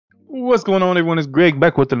What's going on, everyone? It's Greg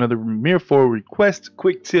back with another MIR4 request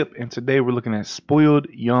quick tip, and today we're looking at Spoiled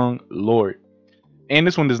Young Lord. And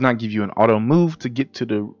this one does not give you an auto move to get to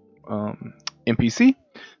the NPC,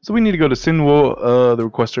 so we need to go to Sinwo, the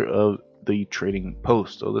requester of the trading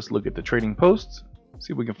post. So let's look at the trading posts,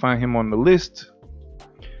 see if we can find him on the list.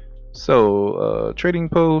 So trading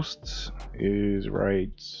post is right.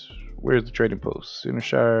 Where's the trading post?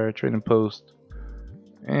 Centershire trading post,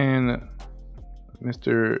 and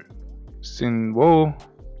Mr. Sinwo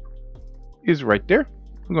is right there.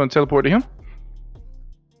 I'm going to teleport to him.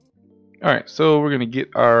 Alright, so we're going to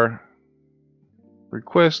get our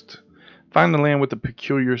request. Find the land with the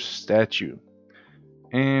peculiar statue.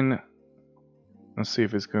 And let's see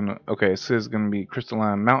if it's going to... Okay, it says it's going to be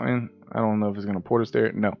Crystalline Mountain. I don't know if it's going to port us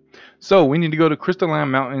there. No. So we need to go to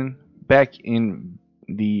Crystalline Mountain back in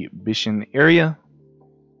the Bishan area.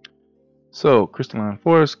 So Crystalline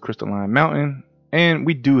Forest, Crystalline Mountain. And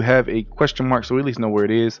we do have a question mark, so we at least know where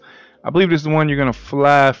it is. I believe this is the one you're going to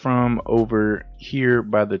fly from over here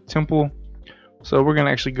by the temple. So we're going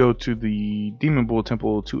to actually go to the Demon Bull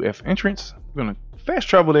Temple 2F entrance. We're going to fast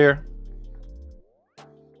travel there.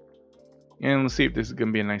 And let's see if this is going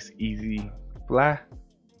to be a nice, easy fly.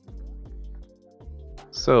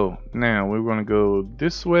 So now we're going to go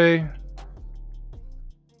this way.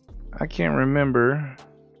 I can't remember.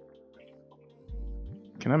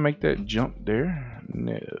 Can I make that jump there?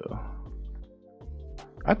 No.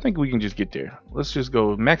 I think we can just get there. Let's just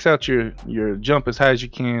go max out your jump as high as you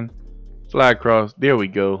can. Fly across. There we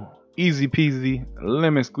go. Easy peasy,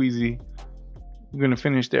 lemon squeezy. We're gonna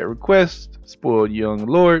finish that request. Spoiled Young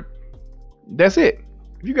Lord. That's it.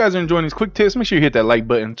 If you guys are enjoying these quick tips, make sure you hit that like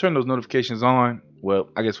button. Turn those notifications on. Well,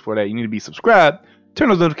 I guess for that you need to be subscribed. Turn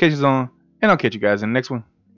those notifications on, and I'll catch you guys in the next one.